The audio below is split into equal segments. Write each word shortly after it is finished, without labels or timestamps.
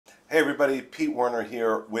Hey everybody, Pete Werner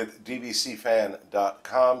here with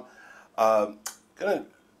DVCFan.com.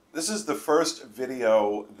 This is the first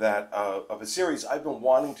video that of a series I've been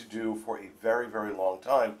wanting to do for a very, very long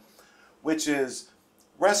time, which is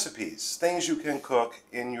recipes, things you can cook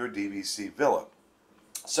in your DVC villa.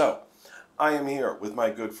 So, I am here with my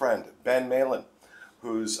good friend Ben Mehlan,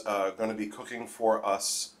 who's going to be cooking for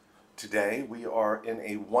us today. We are in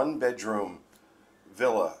a one-bedroom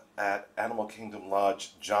villa at Animal Kingdom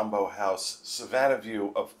Lodge, Jumbo House, Savannah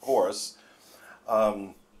View, of course.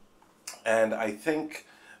 And I think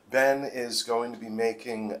Ben is going to be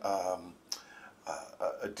making a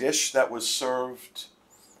dish that was served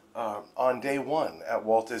on day one at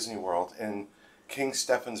Walt Disney World in King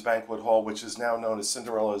Stephen's Banquet Hall, which is now known as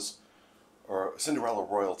Cinderella's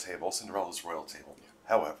Royal Table,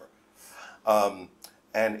 however.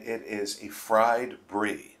 And it is a fried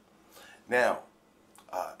brie. Now,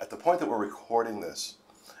 at the point that we're recording this,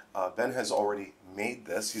 Ben has already made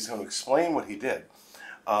this. He's going to explain what he did.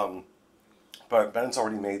 But Ben's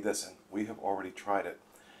already made this, and we have already tried it.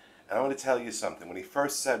 And I want to tell you something. When he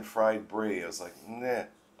first said fried brie, I was like, nah.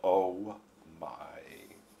 Oh my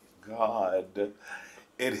God.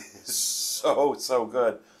 It is so, so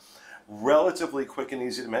good. Relatively quick and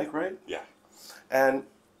easy to make, right? Yeah. And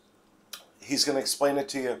he's going to explain it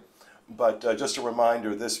to you. But just a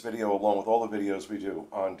reminder, this video, along with all the videos we do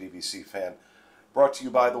on DVC Fan, brought to you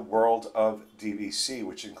by the world of DVC,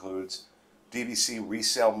 which includes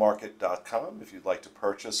DVCResaleMarket.com, if you'd like to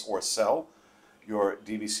purchase or sell your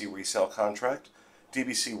DVC resale contract,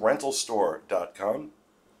 DVCRentalStore.com,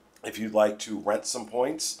 if you'd like to rent some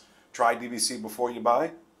points, try DVC before you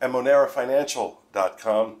buy, and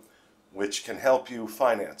MoneraFinancial.com, which can help you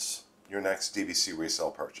finance your next DVC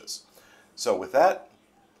resale purchase. So with that,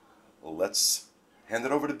 let's hand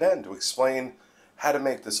it over to Ben to explain how to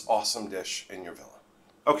make this awesome dish in your villa.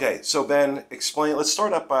 Okay, so Ben, explain. Let's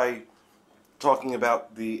start up by talking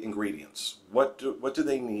about the ingredients. What do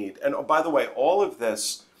they need? And oh, by the way, all of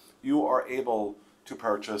this you are able to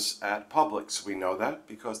purchase at Publix. We know that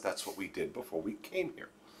because that's what we did before we came here.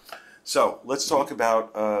 So let's talk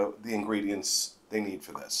about the ingredients they need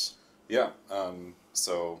for this. Yeah,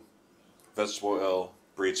 so vegetable oil,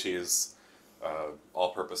 brie cheese,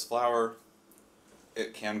 all-purpose flour.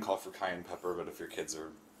 It can call for cayenne pepper, but if your kids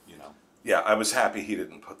are, Yeah, I was happy he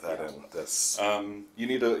didn't put that in this. You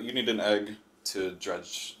need an egg to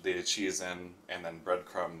dredge the cheese in, and then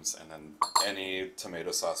breadcrumbs, and then any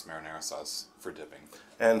tomato sauce, marinara sauce for dipping.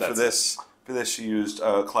 And for this you used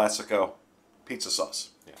Classico pizza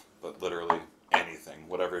sauce. Yeah, but literally anything,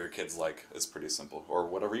 whatever your kids like, is pretty simple, or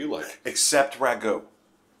whatever you like. Except ragu.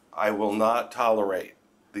 I will not tolerate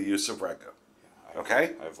the use of ragu.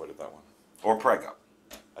 Okay? I avoided that one. Or Prego.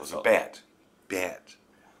 Those are bad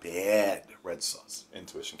red sauce.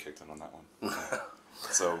 Intuition kicked in on that one.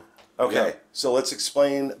 So, okay, yeah. So let's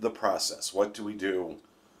explain the process. What do we do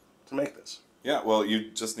to make this? Yeah, well,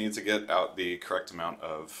 you just need to get out the correct amount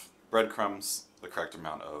of breadcrumbs, the correct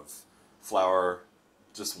amount of flour.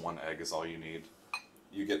 Just one egg is all you need.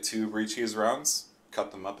 You get 2 brie cheese rounds,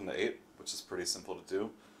 cut them up into 8, which is pretty simple to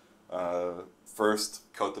do.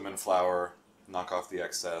 First, coat them in flour, knock off the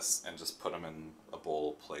excess, and just put them in a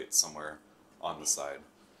bowl plate somewhere on the side.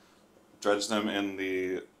 Dredge them in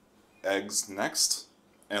the eggs next,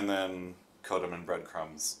 and then coat them in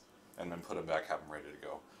breadcrumbs, and then put them back, have them ready to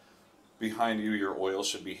go. Behind you, your oil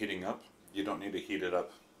should be heating up. You don't need to heat it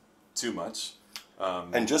up too much.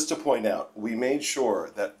 And just to point out, we made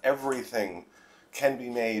sure that everything can be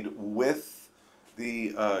made with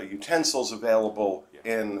the utensils available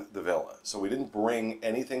in the villa. So we didn't bring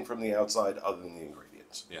anything from the outside other than the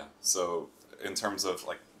ingredients. Yeah, so in terms of,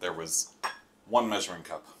 there was 1 measuring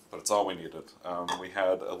cup, but it's all we needed. We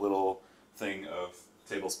had a little thing of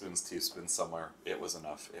tablespoons, teaspoons somewhere. It was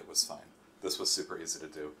enough. It was fine. This was super easy to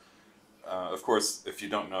do. Of course, if you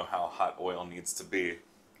don't know how hot oil needs to be,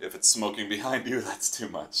 if it's smoking behind you, that's too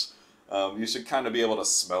much. You should kind of be able to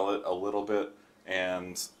smell it a little bit,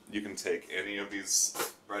 and you can take any of these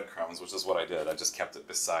breadcrumbs, which is what I did. I just kept it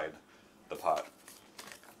beside the pot.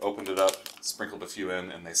 Opened it up, sprinkled a few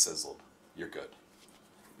in, and they sizzled. You're good.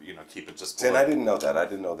 Keep it just below. And I didn't know that. I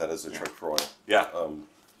didn't know that as a trick for oil. Yeah.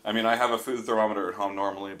 I mean, I have a food thermometer at home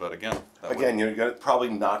normally, but again... you're probably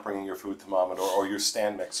not bringing your food thermometer or your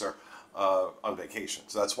stand mixer on vacation.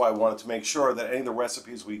 So that's why I wanted to make sure that any of the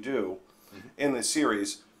recipes we do in this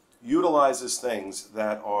series utilizes things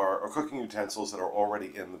that are cooking utensils that are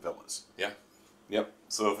already in the villas. Yeah. Yep.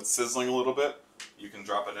 So if it's sizzling a little bit, you can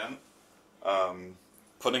drop it in.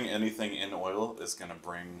 Putting anything in oil is going to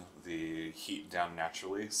bring the heat down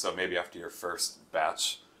naturally. So maybe after your first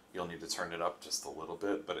batch, you'll need to turn it up just a little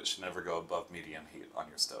bit, but it should never go above medium heat on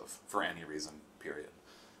your stove for any reason, period.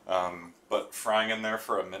 But frying in there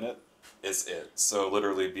for a minute is it. So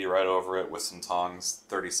literally be right over it with some tongs,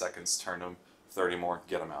 30 seconds, turn them, 30 more,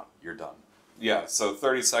 get them out, you're done. Yeah, so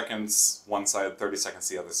 30 seconds one side, 30 seconds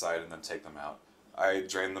the other side, and then take them out. I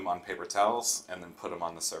drained them on paper towels and then put them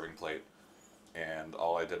on the serving plate. And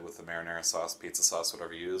all I did with the marinara sauce, pizza sauce,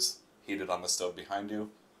 whatever you use, heat it on the stove behind you,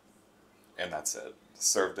 and that's it.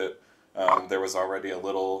 Served it. There was already a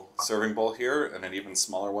little serving bowl here and an even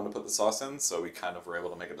smaller one to put the sauce in, so we kind of were able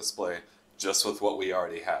to make a display just with what we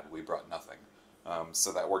already had. We brought nothing.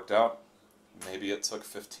 So that worked out. Maybe it took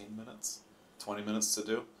 15 minutes, 20 minutes to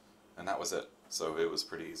do, and that was it. So it was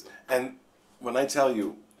pretty easy. And when I tell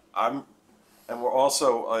you, and we're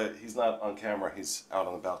also, he's not on camera, he's out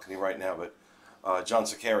on the balcony right now, but John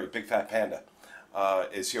Sakari, Big Fat Panda,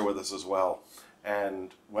 is here with us as well.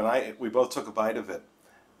 And when we both took a bite of it,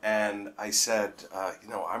 and I said, you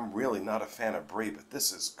know, I'm really not a fan of Brie, but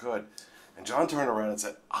this is good. And John turned around and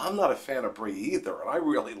said, I'm not a fan of Brie either, and I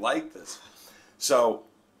really like this. So,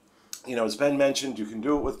 you know, as Ben mentioned, you can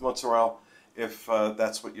do it with mozzarella if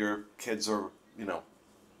that's what your kids are, you know,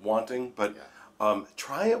 wanting. But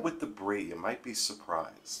try it with the Brie. You might be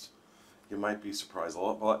surprised. You might be surprised. A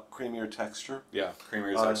lot creamier texture. Yeah,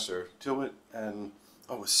 creamier texture. To it, and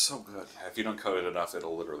oh, it's so good. If you don't coat it enough,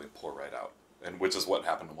 it'll literally pour right out, and which is what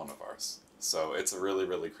happened to one of ours. So it's a really,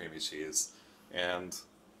 really creamy cheese, and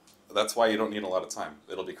that's why you don't need a lot of time.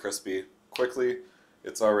 It'll be crispy quickly.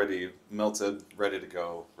 It's already melted, ready to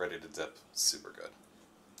go, ready to dip. Super good.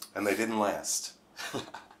 And they didn't last.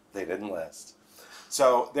 They didn't last.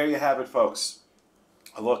 So there you have it, folks.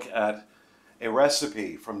 A look at a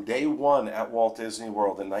recipe from day one at Walt Disney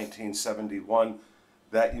World in 1971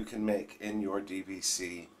 that you can make in your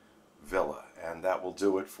DVC villa. And that will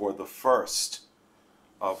do it for the first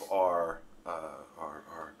of our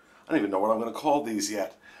I don't even know what I'm going to call these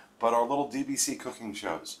yet, but our little DVC cooking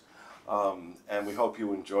shows. And we hope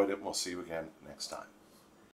you enjoyed it, and we'll see you again next time.